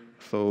anymore.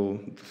 So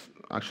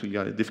actually,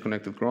 I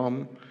disconnected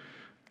Chrome.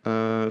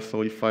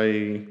 So if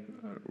I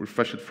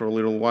refresh it for a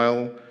little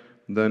while,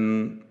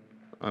 then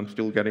I'm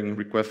still getting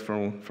requests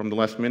from the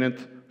last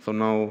minute. So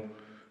now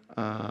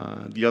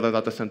the other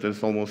data center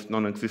is almost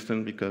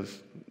non-existent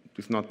because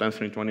it's not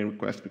answering to any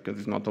requests because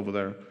it's not over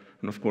there.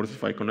 And of course,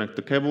 if I connect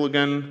the cable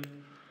again,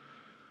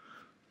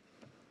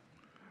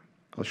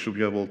 I should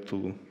be able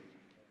to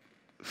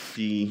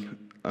see,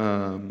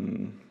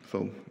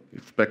 so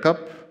it's back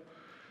up.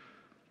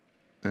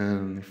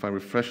 And if I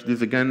refresh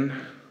this again,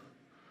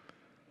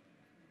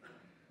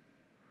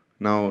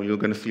 now you're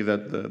going to see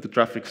that the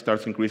traffic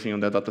starts increasing on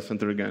that data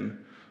center again.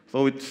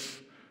 So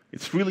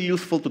it's really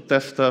useful to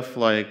test stuff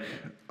like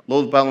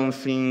load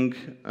balancing,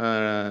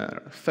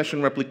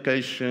 session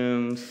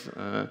replications,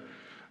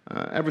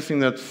 everything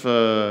that's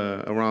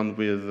around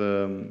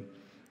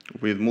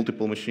with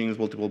multiple machines,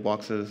 multiple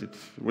boxes.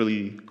 It's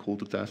really cool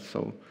to test.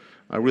 So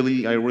I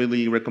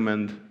really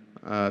recommend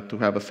to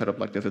have a setup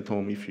like this at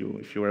home if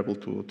you're able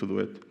to do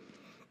it.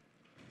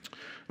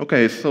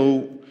 Okay,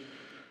 so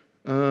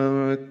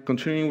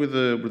continuing with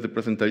the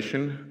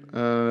presentation.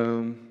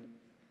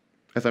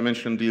 As I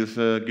mentioned, this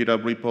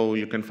GitHub repo,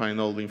 you can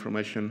find all the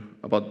information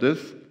about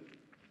this.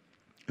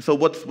 So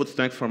what's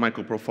next for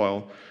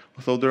MicroProfile?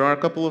 So there are a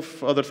couple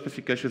of other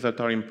specifications that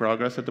are in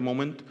progress at the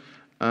moment.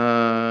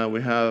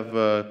 We have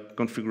a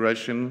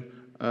configuration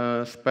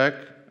spec,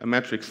 a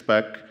metric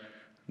spec.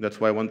 That's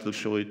why I wanted to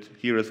show it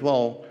here as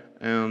well,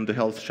 and the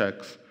health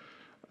checks.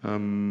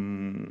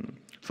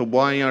 So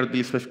why are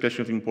these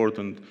specifications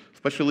important?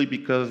 Especially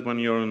because when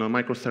you're in a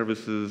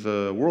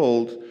microservices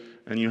world,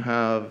 and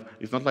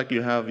it's not like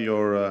you have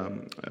your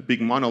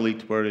big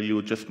monolith where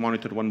you just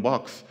monitor one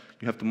box.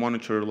 You have to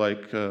monitor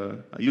like a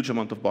huge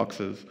amount of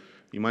boxes.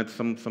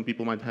 Some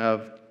people might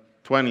have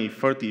 20,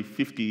 30,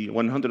 50,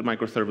 100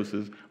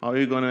 microservices. How are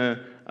you going to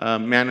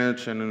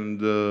manage and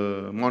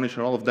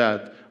monitor all of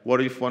that? What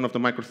if one of the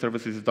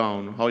microservices is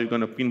down? How are you going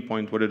to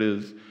pinpoint what it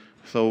is?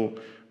 So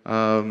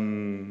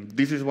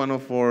this is one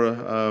of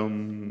our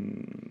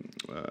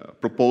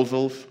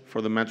proposals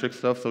for the metric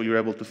stuff, so you're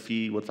able to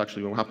see what's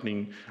actually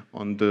happening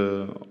on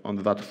the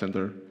data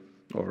center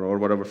or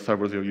whatever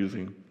servers you're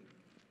using.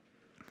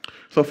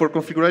 So for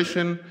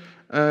configuration,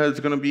 it's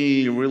going to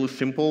be really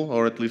simple,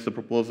 or at least the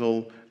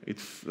proposal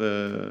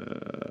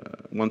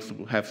wants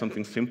to have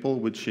something simple,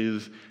 which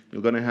is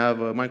you're going to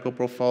have a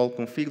microprofile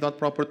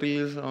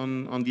config.properties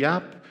on the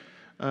app.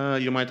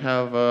 You might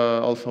have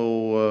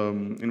also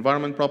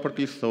environment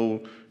properties.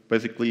 So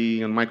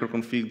basically, on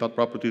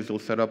microconfig.properties, you'll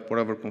set up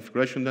whatever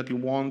configuration that you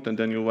want, and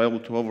then you're able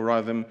to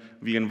override them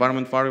via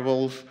environment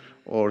variables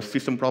or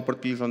system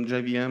properties on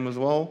JVM as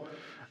well.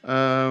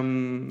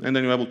 And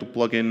then you're able to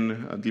plug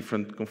in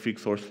different config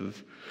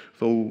sources.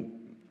 So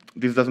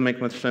this doesn't make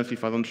much sense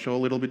if I don't show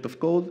a little bit of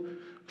code.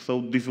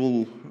 So this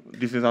is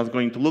how it's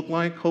going to look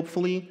like,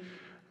 hopefully.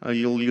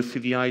 You'll use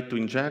CDI to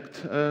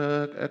inject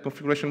a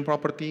configuration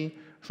property.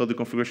 So the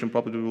configuration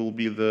property will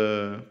be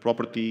the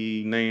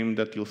property name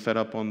that you'll set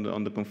up on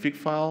the config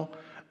file.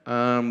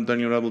 Then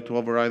you're able to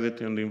override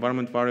it in the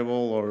environment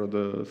variable or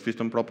the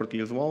system property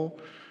as well.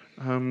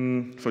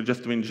 So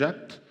just to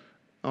inject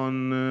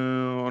on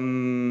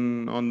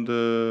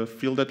the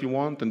field that you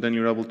want, and then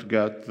you're able to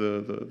get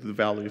the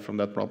value from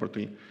that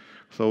property.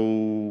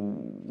 So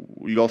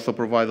you also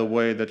provide a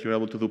way that you're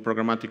able to do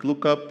programmatic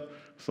lookup.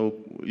 So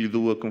you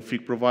do a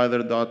config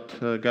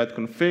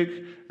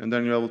provider.getConfig, and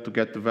then you're able to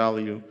get the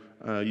value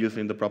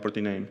using the property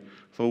name.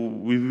 So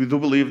we do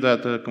believe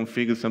that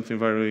config is something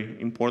very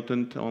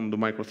important on the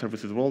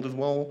microservices world as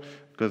well,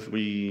 because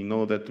we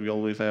know that we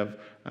always have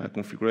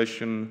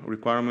configuration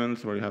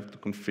requirements where you have to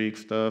config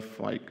stuff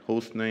like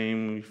host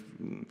name,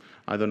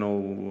 I don't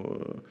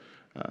know,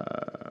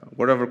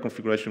 whatever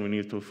configuration we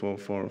need to for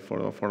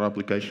our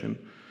application.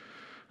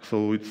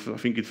 So I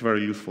think it's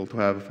very useful to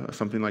have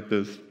something like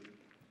this.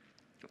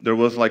 There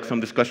was like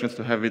some discussions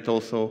to have it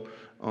also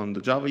on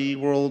the Java EE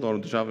world or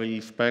the Java EE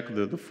spec,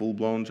 the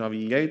full-blown Java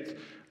EE 8.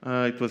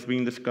 It was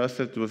being discussed.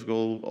 It was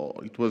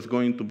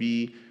going to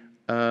be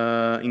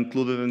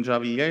included in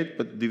Java EE 8,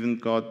 but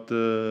didn't got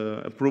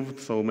approved.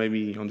 So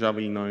maybe on Java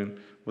EE 9.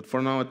 But for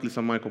now, at least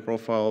a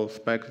MicroProfile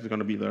spec is going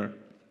to be there,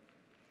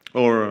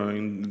 or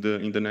in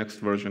the next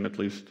version at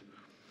least.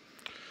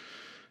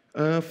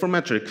 For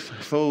metrics,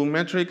 so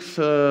metrics,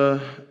 the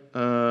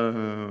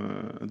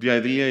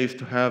idea is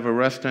to have a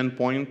REST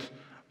endpoint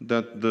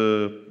that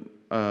the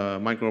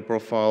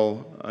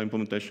MicroProfile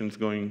implementation is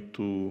going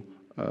to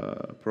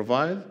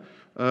provide.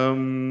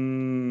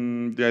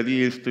 The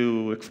idea is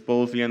to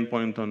expose the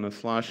endpoint on a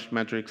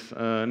 /metrics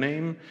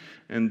name,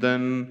 and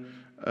then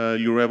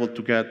you're able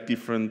to get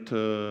different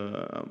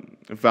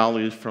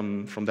values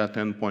from that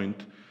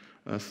endpoint.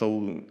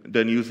 So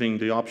then using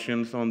the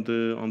options on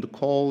the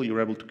call,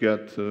 you're able to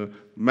get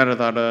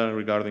metadata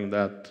regarding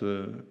that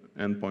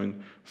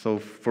endpoint. So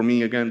for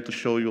me, again, to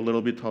show you a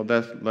little bit how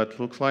that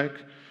looks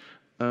like.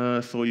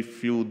 So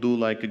if you do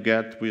like a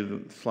get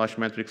with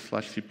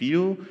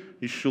 /metrics/CPU,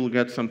 you should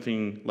get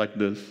something like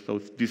this. So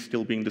this is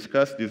still being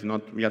discussed. This is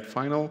not yet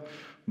final,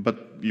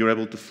 but you're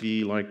able to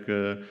see like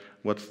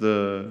what's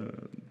the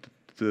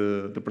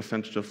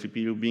percentage of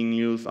CPU being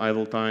used,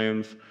 idle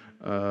times,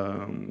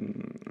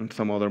 and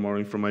some other more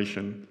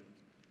information.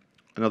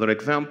 Another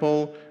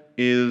example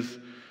is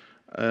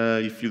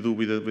if you do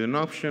with an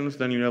options,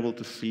 then you're able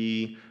to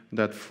see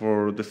that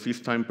for the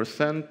systime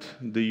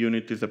 %, the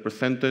unit is a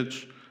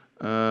percentage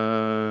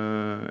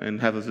and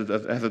has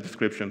a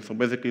description. So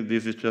basically,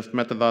 this is just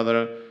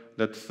metadata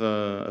that's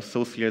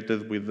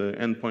associated with the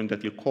endpoint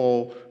that you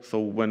call. So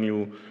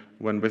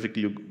when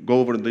basically you go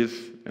over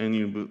this and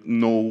you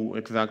know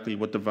exactly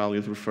what the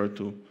values refer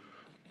to.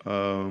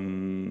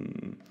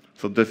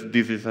 So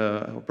this is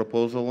a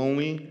proposal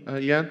only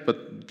yet, but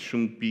it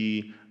shouldn't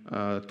be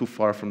too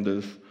far from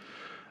this.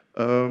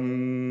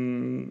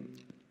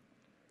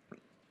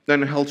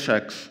 Then health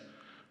checks.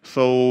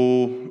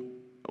 So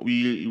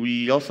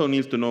we also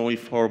need to know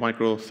if our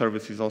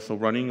microservice is also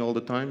running all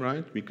the time,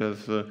 right?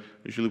 Because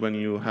usually when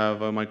you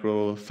have a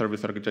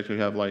microservice architecture,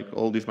 you have like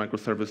all these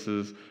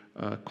microservices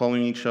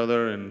calling each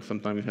other, and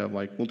sometimes you have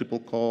like multiple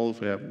calls.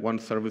 We have one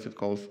service that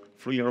calls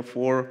 3 or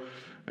 4.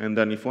 And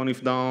then if one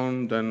is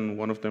down, then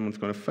one of them is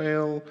going to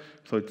fail.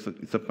 So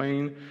it's a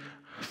pain.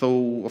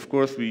 So of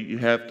course, you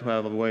have to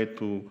have a way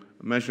to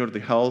measure the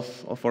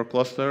health of our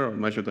cluster or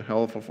measure the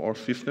health of our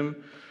system.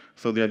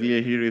 So the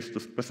idea here is to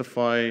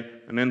specify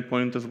an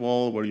endpoint as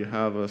well, where you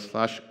have a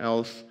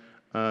 /else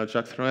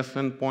JAX-RS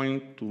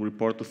endpoint to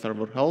report the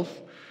server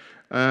health,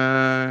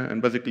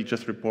 and basically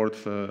just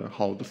reports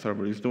how the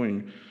server is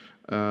doing.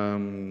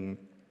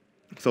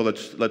 So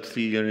let's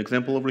see an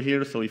example over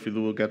here. So if you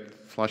do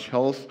get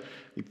 /health,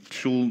 it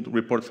should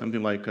report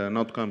something like an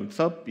outcome. It's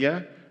up,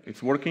 yeah,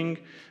 it's working,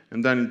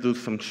 and then it does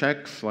some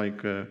checks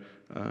like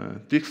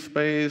disk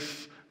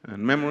space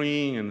and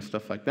memory and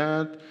stuff like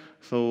that.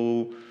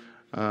 So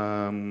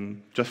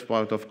Just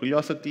out of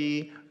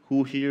curiosity,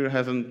 who here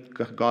hasn't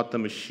got a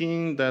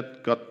machine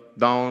that got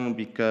down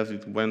because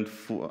it went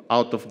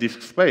out of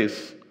disk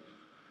space?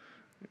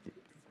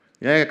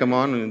 Yeah, come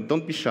on,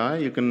 don't be shy.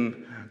 You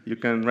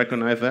can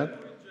recognize that.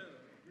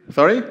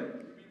 Sorry?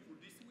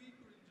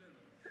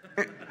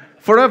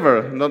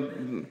 Forever.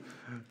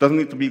 Doesn't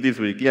need to be this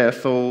week. Yeah.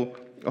 So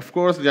of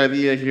course the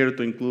idea here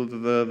to include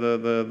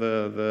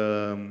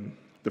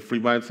the free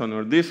bytes on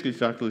our disk is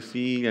to actually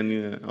see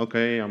and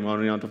okay, I'm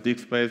running out of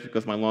disk space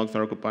because my logs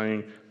are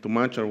occupying too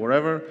much or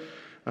whatever.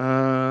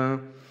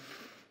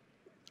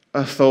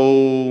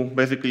 So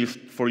basically, it's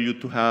for you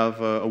to have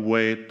a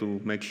way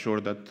to make sure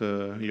that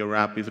your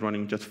app is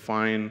running just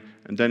fine,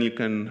 and then you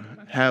can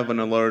have an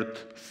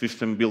alert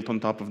system built on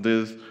top of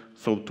this,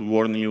 so to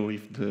warn you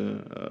if the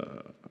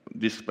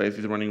disk space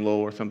is running low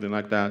or something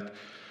like that.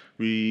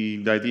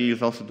 The idea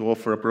is also to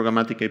offer a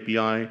programmatic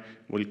API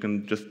where you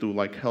can just do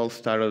like health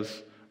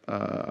status,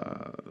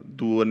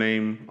 do a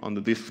name on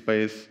the disk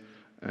space,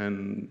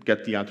 and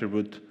get the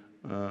attribute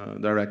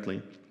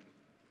directly.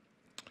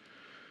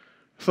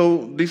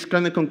 So this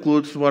kind of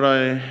concludes what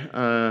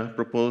I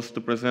proposed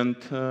to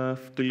present to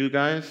you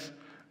guys.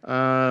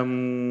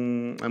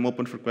 I'm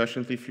open for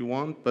questions if you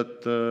want,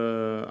 but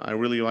I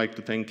really like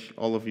to thank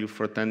all of you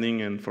for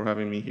attending and for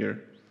having me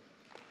here.